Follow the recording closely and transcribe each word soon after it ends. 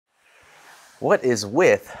What is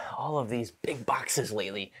with all of these big boxes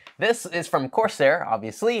lately? This is from Corsair,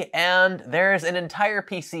 obviously, and there's an entire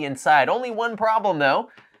PC inside. Only one problem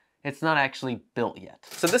though. It's not actually built yet.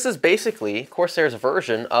 So this is basically Corsair's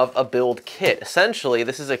version of a build kit. Essentially,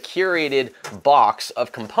 this is a curated box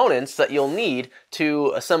of components that you'll need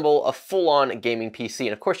to assemble a full-on gaming PC.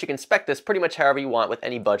 And of course, you can spec this pretty much however you want with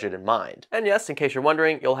any budget in mind. And yes, in case you're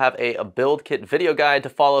wondering, you'll have a build kit video guide to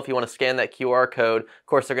follow if you want to scan that QR code. Of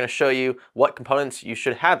course, they're going to show you what components you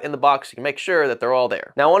should have in the box. You can make sure that they're all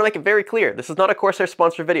there. Now, I want to make it very clear. This is not a Corsair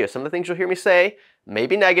sponsored video. Some of the things you'll hear me say may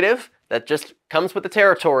be negative. That just comes with the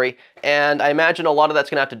territory, and I imagine a lot of that's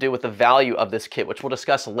gonna have to do with the value of this kit, which we'll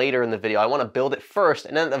discuss later in the video. I wanna build it first,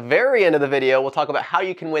 and then at the very end of the video, we'll talk about how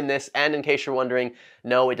you can win this, and in case you're wondering,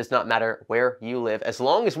 no, it does not matter where you live. As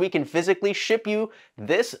long as we can physically ship you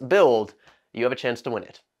this build, you have a chance to win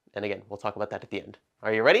it. And again, we'll talk about that at the end.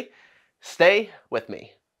 Are you ready? Stay with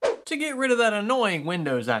me. To get rid of that annoying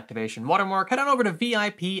Windows activation watermark, head on over to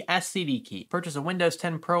VIP SCD Key. Purchase a Windows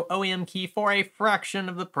 10 Pro OEM key for a fraction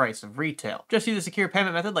of the price of retail. Just use a secure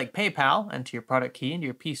payment method like PayPal, enter your product key into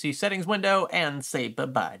your PC settings window, and say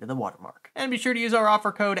bye-bye to the watermark. And be sure to use our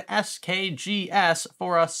offer code SKGS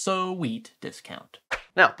for a sweet discount.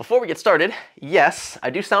 Now, before we get started, yes,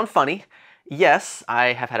 I do sound funny. Yes, I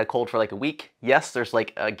have had a cold for like a week. Yes, there's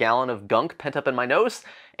like a gallon of gunk pent up in my nose.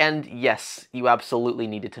 And yes, you absolutely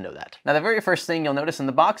needed to know that. Now, the very first thing you'll notice in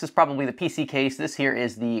the box is probably the PC case. This here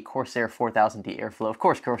is the Corsair 4000D Airflow. Of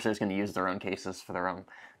course, Corsair is going to use their own cases for their own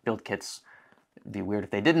build kits. It'd be weird if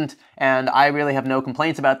they didn't. And I really have no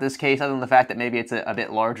complaints about this case other than the fact that maybe it's a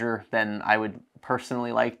bit larger than I would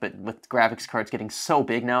personally like, but with graphics cards getting so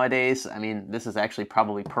big nowadays, I mean, this is actually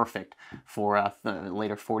probably perfect for the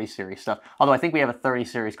later 40 series stuff. Although I think we have a 30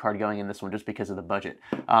 series card going in this one just because of the budget.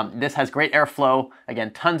 This has great airflow, again,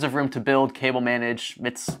 tons of room to build, cable manage.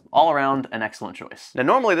 It's all around an excellent choice. Now,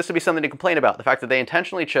 normally this would be something to complain about, the fact that they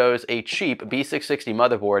intentionally chose a cheap B660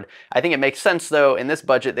 motherboard. I think it makes sense though, in this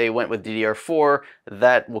budget they went with DDR4.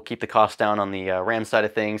 That will keep the cost down on the RAM side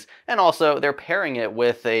of things. And also they're pairing it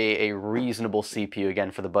with a reasonable CPU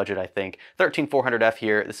again for the budget, I think. 13400F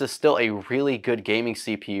here. This is still a really good gaming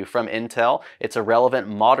CPU from Intel. It's a relevant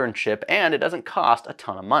modern chip and it doesn't cost a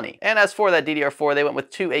ton of money. And as for that DDR4, they went with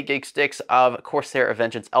two 8GB sticks of Corsair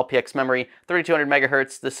Vengeance LPX memory, 3200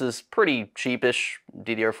 megahertz. This is pretty cheapish.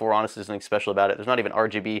 DDR4 honestly there's nothing special about it. There's not even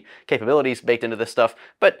RGB capabilities baked into this stuff,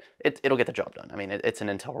 but it'll get the job done. I mean, it's an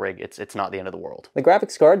Intel rig. It's not the end of the world. The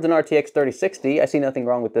graphics card's an RTX 3060. I see nothing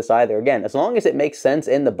wrong with this either. Again, as long as it makes sense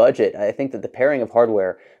in the budget, I think that the pairing of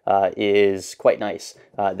hardware is quite nice.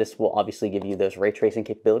 This will obviously give you those ray tracing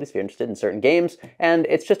capabilities if you're interested in certain games, and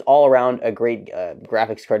it's just all around a great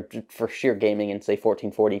graphics card for sheer gaming in, say,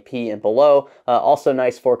 1440p and below. Also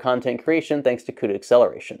nice for content creation thanks to CUDA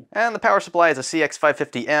acceleration. And the power supply is a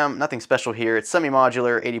CX550M. Nothing special here. It's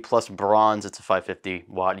semi-modular, 80 plus bronze. It's a 550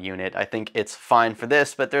 watt unit. I think it's fine for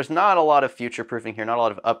this, but there's not a lot of future proofing here, not a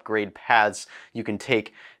lot of upgrade paths you can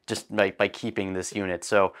take just by keeping this unit.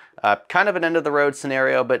 So kind of an end of the road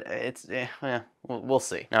scenario, but it's, we'll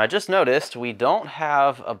see. Now I just noticed we don't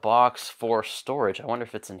have a box for storage. I wonder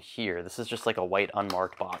if it's in here. This is just like a white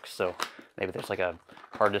unmarked box. So maybe there's like a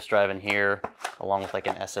hard disk drive in here along with like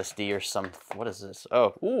an SSD or some, what is this?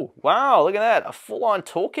 Oh, ooh, wow, look at that. A full-on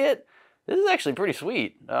toolkit. This is actually pretty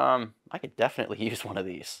sweet. I could definitely use one of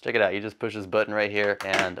these. Check it out. You just push this button right here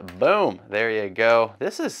and boom, there you go.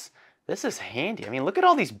 This is handy. I mean, look at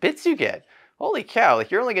all these bits you get. Holy cow,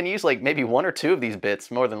 like you're only gonna use like maybe one or two of these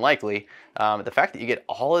bits, more than likely. The fact that you get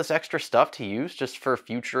all this extra stuff to use just for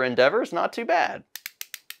future endeavors, not too bad.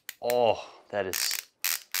 Oh, that is,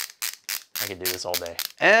 I could do this all day.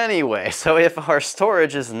 Anyway, so if our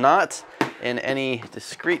storage is not in any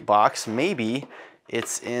discrete box, maybe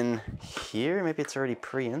it's in here, maybe it's already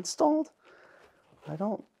pre-installed. I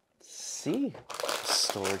don't see a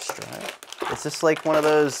storage drive. Is this like one of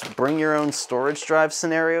those bring your own storage drive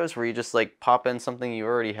scenarios where you just like pop in something you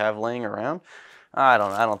already have laying around? I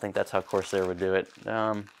don't think that's how Corsair would do it.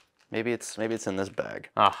 Maybe it's in this bag.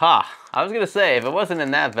 Aha! I was gonna say, if it wasn't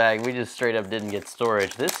in that bag, we just straight up didn't get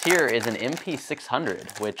storage. This here is an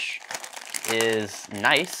MP600, which is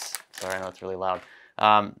nice. Sorry, I know it's really loud.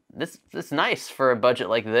 This is nice for a budget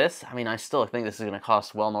like this. I mean, I still think this is gonna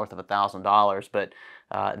cost well north of $1,000, but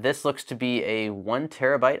this looks to be a 1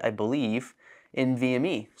 terabyte, I believe, in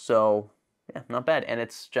NVMe. So yeah, not bad. And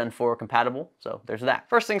it's Gen 4 compatible, so there's that.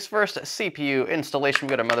 First things first, CPU installation.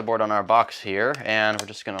 We've got a motherboard on our box here, and we're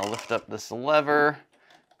just gonna lift up this lever,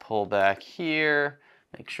 pull back here,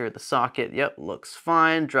 Make sure the socket, yep, looks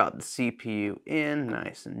fine. Drop the CPU in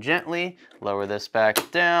nice and gently. Lower this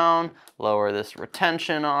back down, lower this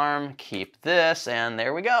retention arm, keep this, and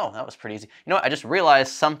there we go. That was pretty easy. You know what, I just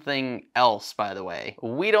realized something else, by the way.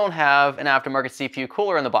 We don't have an aftermarket CPU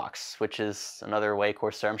cooler in the box, which is another way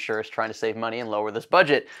Corsair, I'm sure, is trying to save money and lower this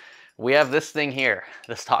budget. We have this thing here,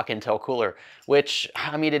 the stock Intel cooler, which,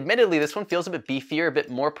 I mean, admittedly, this one feels a bit beefier, a bit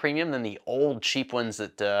more premium than the old cheap ones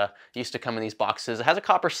that used to come in these boxes. It has a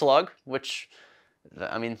copper slug, which,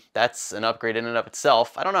 I mean, that's an upgrade in and of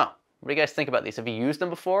itself. I don't know. What do you guys think about these? Have you used them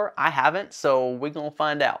before? I haven't, so we're gonna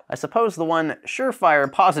find out. I suppose the one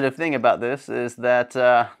surefire positive thing about this is that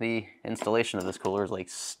the installation of this cooler is like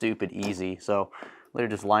stupid easy. So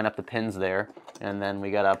literally just line up the pins there, and then we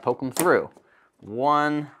gotta poke them through.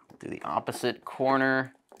 One, do the opposite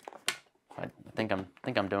corner. I think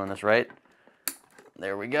I'm doing this right.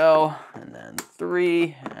 There we go. And then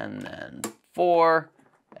 3, and then 4,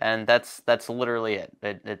 and that's literally it.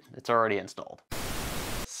 It's already installed.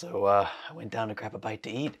 So I went down to grab a bite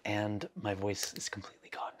to eat, and my voice is completely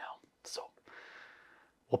gone now. So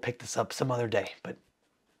we'll pick this up some other day, but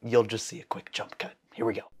you'll just see a quick jump cut. Here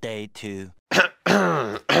we go. Day 2. Sorry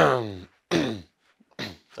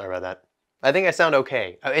about that. I think I sound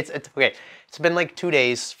okay. It's okay. It's been like 2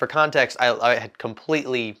 days. For context, I had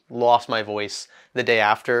completely lost my voice the day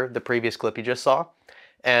after the previous clip you just saw,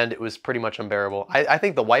 and it was pretty much unbearable. I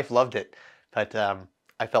think the wife loved it, but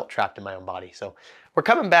I felt trapped in my own body. So we're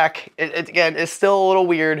coming back. Again, it's still a little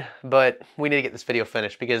weird, but we need to get this video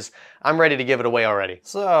finished because I'm ready to give it away already.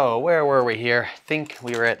 So where were we here? I think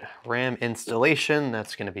we were at RAM installation.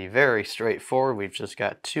 That's going to be very straightforward. We've just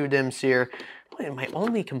got 2 DIMMs here. My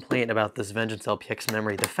only complaint about this Vengeance LPX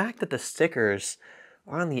memory, the fact that the stickers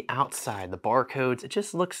are on the outside, the barcodes, it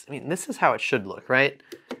just looks, I mean, this is how it should look, right?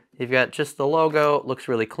 You've got just the logo, it looks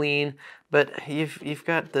really clean, but you've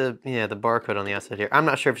got the barcode on the outside here. I'm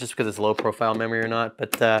not sure if it's just because it's low profile memory or not,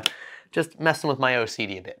 but just messing with my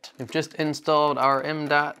OCD a bit. We've just installed our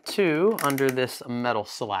M.2 under this metal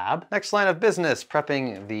slab. Next line of business,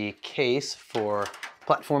 prepping the case for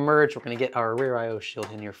platform merge. We're gonna get our rear IO shield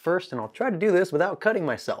in here first, and I'll try to do this without cutting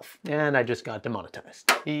myself. And I just got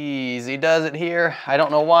demonetized. Easy does it here. I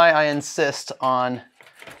don't know why I insist on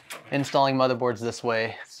installing motherboards this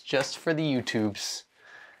way. It's just for the YouTubes.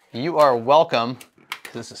 You are welcome.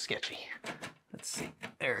 This is sketchy. Let's see,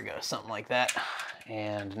 there we go, something like that.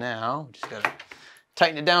 And now, just gotta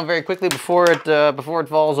tighten it down very quickly before it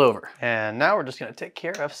falls over. And now we're just gonna take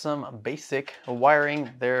care of some basic wiring.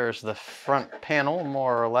 There's the front panel,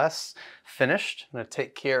 more or less finished. I'm gonna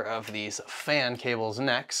take care of these fan cables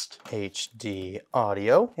next. HD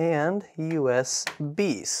audio and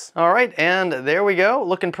USBs. All right, and there we go.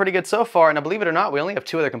 Looking pretty good so far. And believe it or not, we only have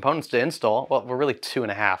 2 other components to install. Well, we're really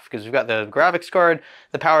 2.5 because we've got the graphics card,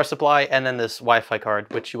 the power supply, and then this Wi-Fi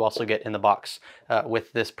card, which you also get in the box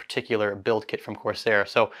with this particular build kit from Corsair.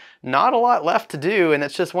 So not a lot left to do, and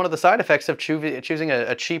it's just one of the side effects of choosing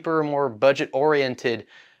a cheaper, more budget-oriented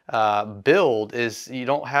build is you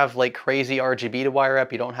don't have like crazy RGB to wire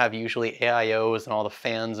up. You don't have usually AIOs and all the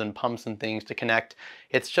fans and pumps and things to connect.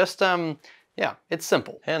 It's just, yeah, it's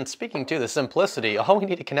simple. And speaking to the simplicity, all we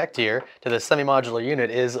need to connect here to the semi-modular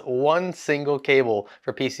unit is 1 single cable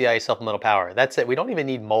for PCIe supplemental power. That's it. We don't even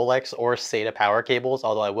need Molex or SATA power cables,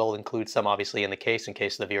 although I will include some obviously in the case in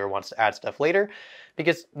case the viewer wants to add stuff later,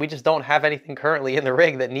 because we just don't have anything currently in the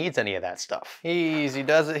rig that needs any of that stuff. Easy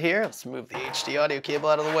does it here. Let's move the HD audio cable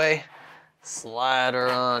out of the way. Slide her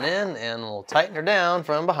on in, and we'll tighten her down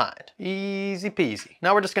from behind. Easy peasy.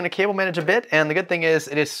 Now we're just gonna cable manage a bit, and the good thing is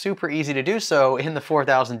it is super easy to do so in the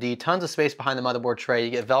 4000D. Tons of space behind the motherboard tray. You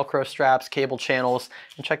get Velcro straps, cable channels,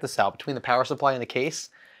 and check this out. Between the power supply and the case,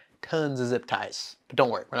 tons of zip ties. But don't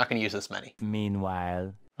worry, we're not gonna use this many.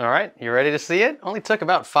 Meanwhile. All right, you ready to see it? Only took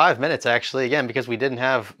about 5 minutes actually, again, because we didn't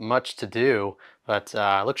have much to do. But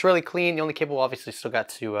looks really clean. The only cable obviously still got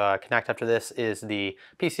to connect after this is the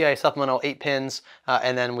PCIe supplemental 8 pins,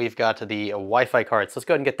 and then we've got the Wi-Fi cards. Let's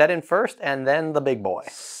go ahead and get that in first, and then the big boy.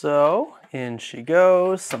 So in she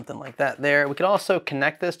goes, something like that there. We could also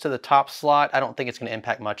connect this to the top slot. I don't think it's gonna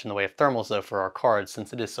impact much in the way of thermals though for our cards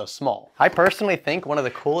since it is so small. I personally think one of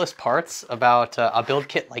the coolest parts about a build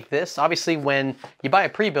kit like this, obviously when you buy a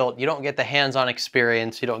pre-built, you don't get the hands-on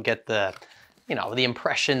experience, you don't get the the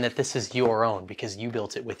impression that this is your own because you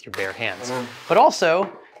built it with your bare hands. But also,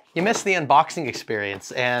 you miss the unboxing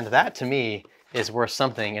experience, and that to me is worth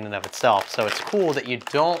something in and of itself. So it's cool that you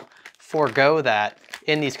don't forego that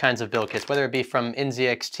in these kinds of build kits, whether it be from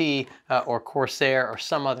NZXT or Corsair or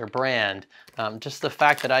some other brand. Just the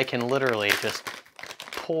fact that I can literally just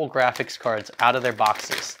pull graphics cards out of their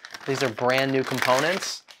boxes these are brand new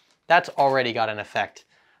components, that's already got an effect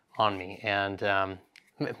on me. And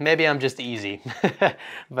maybe I'm just easy,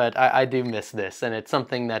 but I do miss this. And it's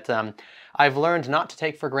something that I've learned not to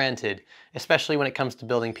take for granted, especially when it comes to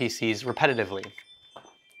building PCs repetitively.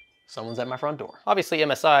 Someone's at my front door. Obviously,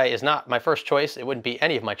 MSI is not my first choice. It wouldn't be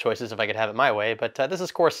any of my choices if I could have it my way, but this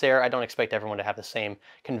is Corsair. I don't expect everyone to have the same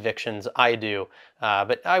convictions I do,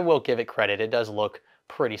 but I will give it credit. It does look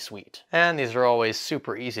pretty sweet. And these are always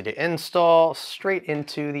super easy to install, straight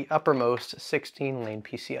into the uppermost 16-lane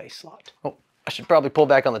PCI slot. Oh, I should probably pull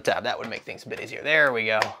back on the tab. That would make things a bit easier. There we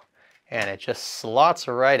go. And it just slots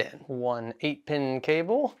right in. One 8-pin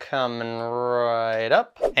cable coming right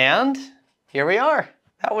up. And here we are.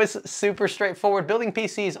 That was super straightforward. Building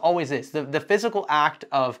PCs always is. The physical act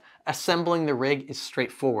of assembling the rig is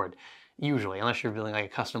straightforward, usually, unless you're building like a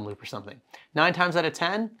custom loop or something. 9 times out of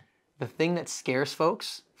 10, the thing that scares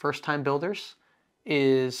folks, first-time builders,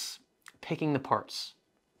 is picking the parts,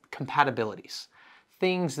 compatibilities,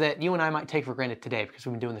 things that you and I might take for granted today because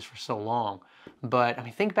we've been doing this for so long. But I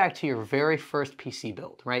mean, think back to your very first PC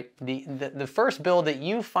build, right? The first build that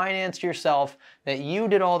you financed yourself, that you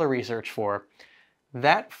did all the research for.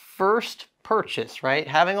 That first purchase, right?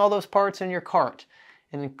 Having all those parts in your cart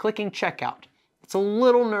and then clicking checkout. It's a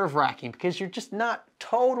little nerve-wracking because you're just not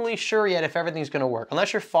totally sure yet if everything's going to work.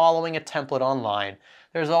 Unless you're following a template online,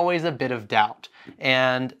 there's always a bit of doubt.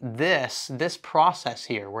 And this process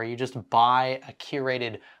here, where you just buy a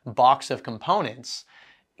curated box of components,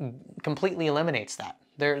 completely eliminates that.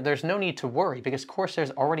 There's no need to worry because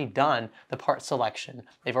Corsair's already done the part selection.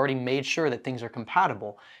 They've already made sure that things are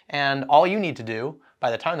compatible. And all you need to do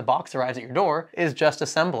by the time the box arrives at your door is just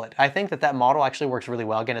assemble it. I think that model actually works really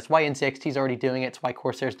well. Again, it's why NCXT is already doing it. It's why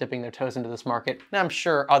Corsair's dipping their toes into this market. And I'm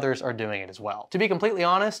sure others are doing it as well. To be completely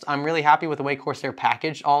honest, I'm really happy with the way Corsair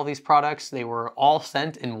packaged all these products. They were all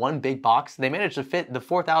sent in one big box. They managed to fit the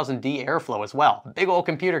 4000D airflow as well. Big old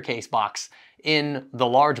computer case box in the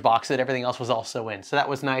large box that everything else was also in. So that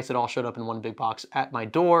was nice. It all showed up in one big box at my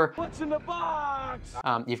door. What's in the box?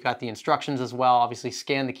 You've got the instructions as well. Obviously,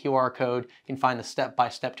 scan the QR code. You can find the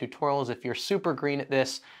step-by-step tutorials. If you're super green at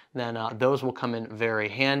this, then those will come in very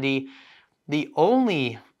handy. The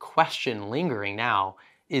only question lingering now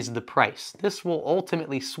is the price. This will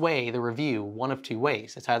ultimately sway the review one of two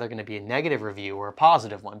ways. It's either going to be a negative review or a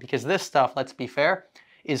positive one, because this stuff, let's be fair,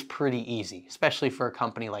 is pretty easy, especially for a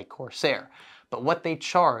company like Corsair. But what they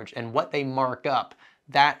charge and what they mark up,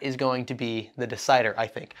 that is going to be the decider, I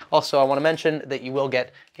think. Also, I want to mention that you will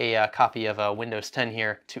get a copy of Windows 10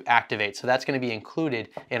 here to activate. So that's going to be included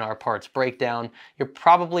in our parts breakdown. You're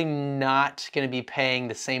probably not going to be paying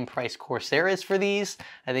the same price Corsair is for these.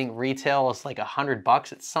 I think retail is like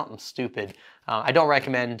 $100. It's something stupid. I don't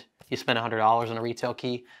recommend you spend $100 on a retail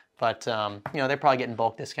key. But, you know, they're probably getting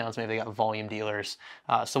bulk discounts. Maybe they got volume dealers.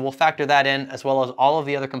 So we'll factor that in as well as all of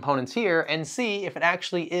the other components here and see if it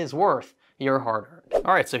actually is worth your hard-earned.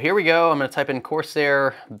 All right, so here we go. I'm going to type in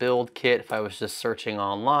Corsair build kit. If I was just searching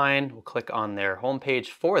online, we'll click on their homepage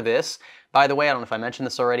for this. By the way, I don't know if I mentioned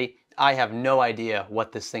this already. I have no idea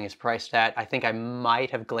what this thing is priced at. I think I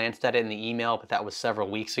might have glanced at it in the email, but that was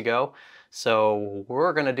several weeks ago. So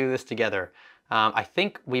we're going to do this together. I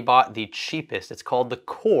think we bought the cheapest. It's called the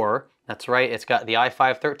Core. That's right. It's got the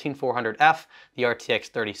i5-13400F, the RTX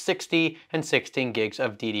 3060, and 16 gigs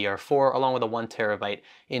of DDR4, along with a 1 terabyte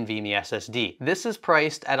NVMe SSD. This is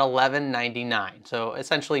priced at $1,199, so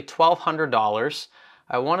essentially $1,200.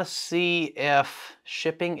 I want to see if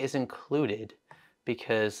shipping is included,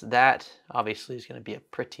 because that obviously is going to be a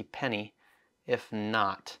pretty penny if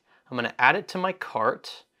not. I'm going to add it to my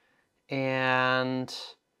cart and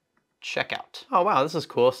checkout. Oh wow, this is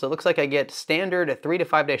cool. So it looks like I get standard 3 to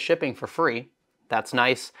 5 day shipping for free. That's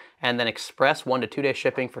nice. And then express 1 to 2 day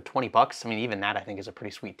shipping for $20. I mean, even that I think is a pretty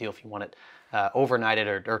sweet deal if you want it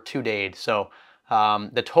overnighted or 2 days. So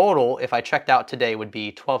the total, if I checked out today, would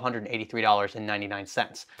be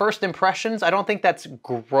 $1,283.99. First impressions, I don't think that's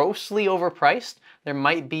grossly overpriced. There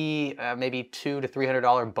might be maybe $200 to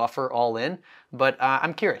 $300 buffer all in, but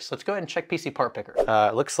I'm curious. Let's go ahead and check PC Part Picker.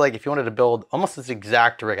 It looks like if you wanted to build almost this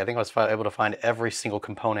exact rig, I think I was able to find every single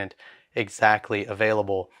component exactly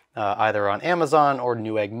available, either on Amazon or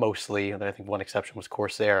Newegg mostly. I think one exception was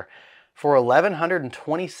Corsair, for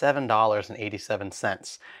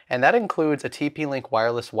 $1,127.87. And that includes a TP-Link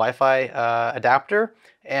wireless Wi-Fi adapter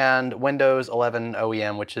and Windows 11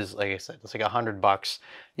 OEM, which is, like I said, it's like $100.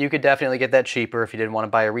 You could definitely get that cheaper if you didn't want to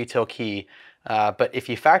buy a retail key. But if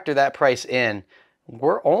you factor that price in,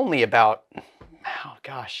 we're only about, oh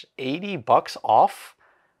gosh, $80 off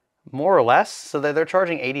more or less. So they're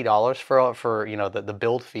charging $80 for you know, the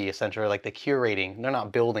build fee, essentially, like the curating. They're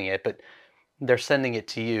not building it, but they're sending it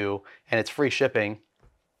to you, and it's free shipping.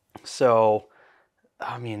 So,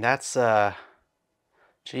 I mean, that's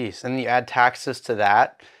geez. And you add taxes to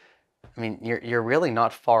that. I mean, you're really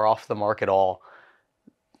not far off the mark at all.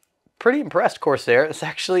 Pretty impressed, Corsair. This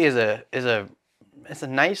actually is a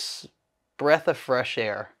nice breath of fresh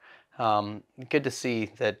air. Good to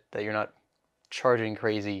see that you're not charging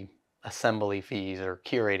crazy assembly fees or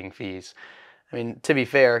curating fees. I mean, to be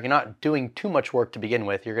fair, you're not doing too much work to begin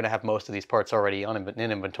with. You're going to have most of these parts already in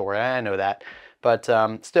inventory. I know that. But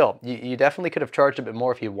still, you definitely could have charged a bit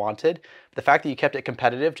more if you wanted. The fact that you kept it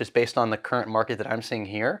competitive just based on the current market that I'm seeing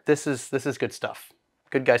here, this is good stuff.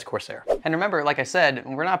 Good guys, Corsair. And remember, like I said,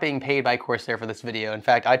 we're not being paid by Corsair for this video. In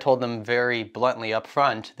fact, I told them very bluntly up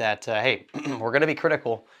front that, hey, we're going to be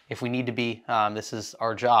critical if we need to be. This is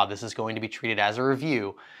our job. This is going to be treated as a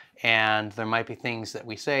review. And there might be things that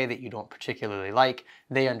we say that you don't particularly like.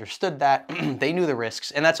 They understood that. They knew the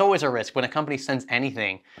risks. And that's always a risk. When a company sends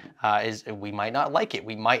anything, is we might not like it.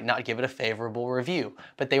 We might not give it a favorable review.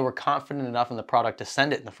 But they were confident enough in the product to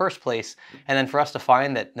send it in the first place. And then for us to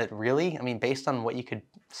find that really, I mean, based on what you could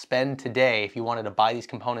spend today if you wanted to buy these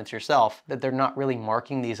components yourself, that they're not really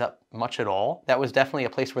marking these up much at all. That was definitely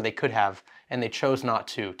a place where they could have, and they chose not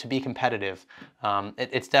to be competitive.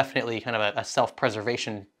 It's definitely kind of a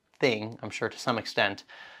self-preservation thing, I'm sure, to some extent.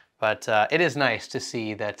 But it is nice to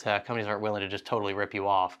see that companies aren't willing to just totally rip you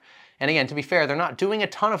off. And again, to be fair, they're not doing a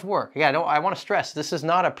ton of work. Again, I want to stress, this is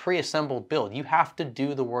not a pre-assembled build. You have to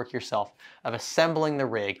do the work yourself of assembling the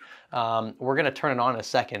rig. We're going to turn it on in a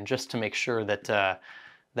second just to make sure that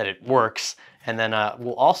that it works. And then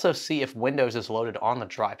we'll also see if Windows is loaded on the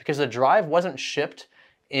drive, because the drive wasn't shipped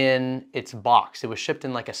in its box. It was shipped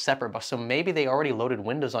in like a separate box. So maybe they already loaded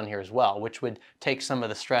Windows on here as well, which would take some of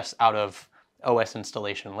the stress out of OS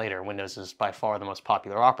installation later. Windows is by far the most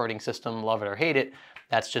popular operating system, love it or hate it.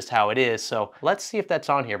 That's just how it is. So let's see if that's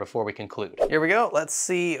on here before we conclude. Here we go. Let's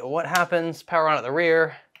see what happens. Power on at the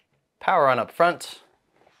rear, power on up front.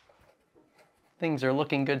 Things are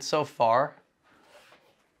looking good so far.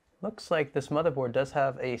 Looks like this motherboard does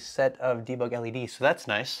have a set of debug LEDs, so that's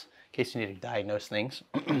nice, in case you need to diagnose things.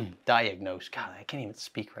 Diagnose, God, I can't even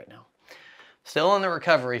speak right now. Still in the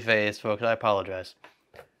recovery phase, folks, I apologize.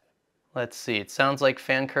 Let's see, it sounds like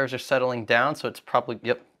fan curves are settling down, so it's probably,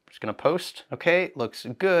 yep, just gonna post. Okay, looks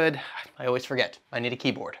good. I always forget, I need a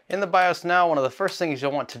keyboard. In the BIOS now, one of the first things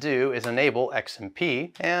you'll want to do is enable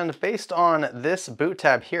XMP. And based on this boot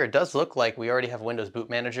tab here, it does look like we already have Windows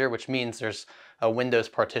Boot Manager, which means there's a Windows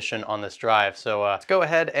partition on this drive. So let's go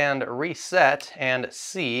ahead and reset and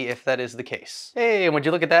see if that is the case. Hey, and would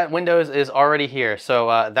you look at that? Windows is already here.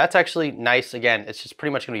 So that's actually nice. Again, it's just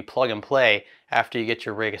pretty much gonna be plug and play after you get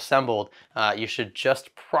your rig assembled. You should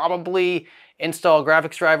just probably install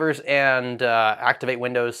graphics drivers and activate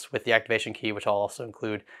Windows with the activation key, which I'll also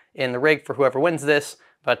include in the rig for whoever wins this.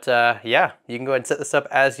 But yeah, you can go ahead and set this up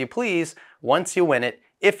as you please once you win it,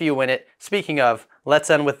 if you win it. Speaking of,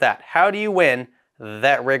 let's end with that. How do you win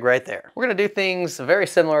that rig right there? We're gonna do things very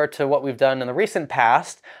similar to what we've done in the recent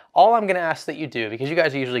past. All I'm gonna ask that you do, because you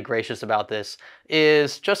guys are usually gracious about this,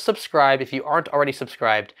 is just subscribe if you aren't already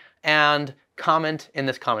subscribed, and comment in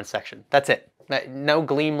this comment section. That's it. No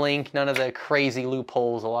Gleam link, none of the crazy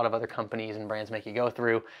loopholes a lot of other companies and brands make you go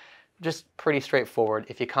through. Just pretty straightforward.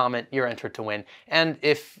 If you comment, you're entered to win. And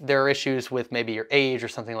if there are issues with maybe your age or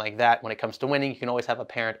something like that when it comes to winning, you can always have a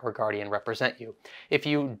parent or guardian represent you. If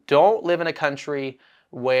you don't live in a country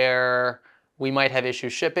where we might have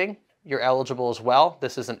issues shipping, you're eligible as well.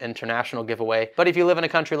 This is an international giveaway. But if you live in a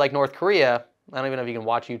country like North Korea, I don't even know if you can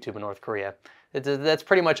watch YouTube in North Korea. That's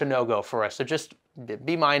pretty much a no-go for us, so just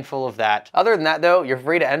be mindful of that. Other than that though, you're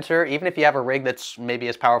free to enter, even if you have a rig that's maybe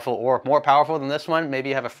as powerful or more powerful than this one. Maybe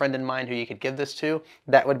you have a friend in mind who you could give this to.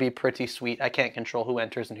 That would be pretty sweet. I can't control who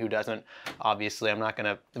enters and who doesn't. Obviously, I'm not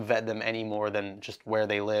gonna vet them any more than just where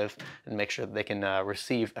they live and make sure that they can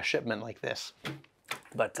receive a shipment like this.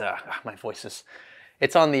 But my voice is...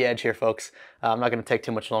 it's on the edge here, folks. I'm not gonna take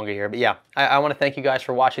too much longer here, but yeah, I wanna thank you guys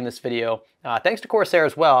for watching this video. Thanks to Corsair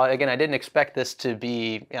as well. Again, I didn't expect this to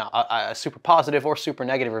be a super positive or super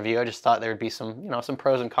negative review. I just thought there would be some, some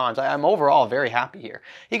pros and cons. I'm overall very happy here.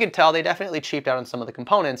 You can tell they definitely cheaped out on some of the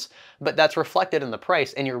components, but that's reflected in the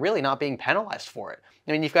price, and you're really not being penalized for it.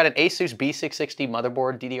 I mean, you've got an Asus B660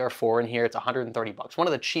 motherboard DDR4 in here. It's 130 bucks, one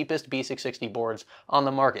of the cheapest B660 boards on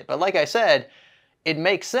the market. But like I said, it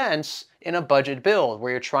makes sense in a budget build where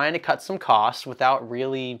you're trying to cut some costs without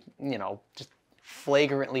really, just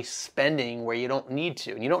flagrantly spending where you don't need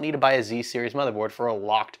to. And you don't need to buy a Z series motherboard for a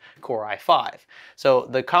locked Core i5. So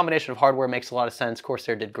the combination of hardware makes a lot of sense.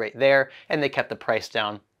 Corsair did great there, and they kept the price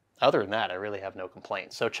down. Other than that, I really have no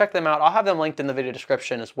complaints. So check them out. I'll have them linked in the video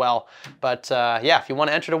description as well. But yeah, if you want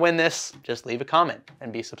to enter to win this, just leave a comment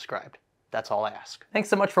and be subscribed. That's all I ask. Thanks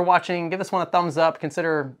so much for watching. Give this one a thumbs up.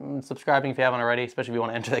 Consider subscribing if you haven't already, especially if you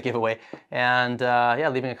want to enter that giveaway. And yeah,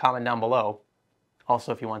 leaving a comment down below.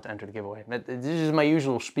 Also, if you want to enter the giveaway. This is my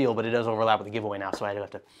usual spiel, but it does overlap with the giveaway now, so I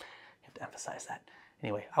have to emphasize that.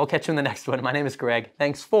 Anyway, I will catch you in the next one. My name is Greg.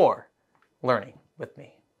 Thanks for learning with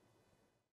me.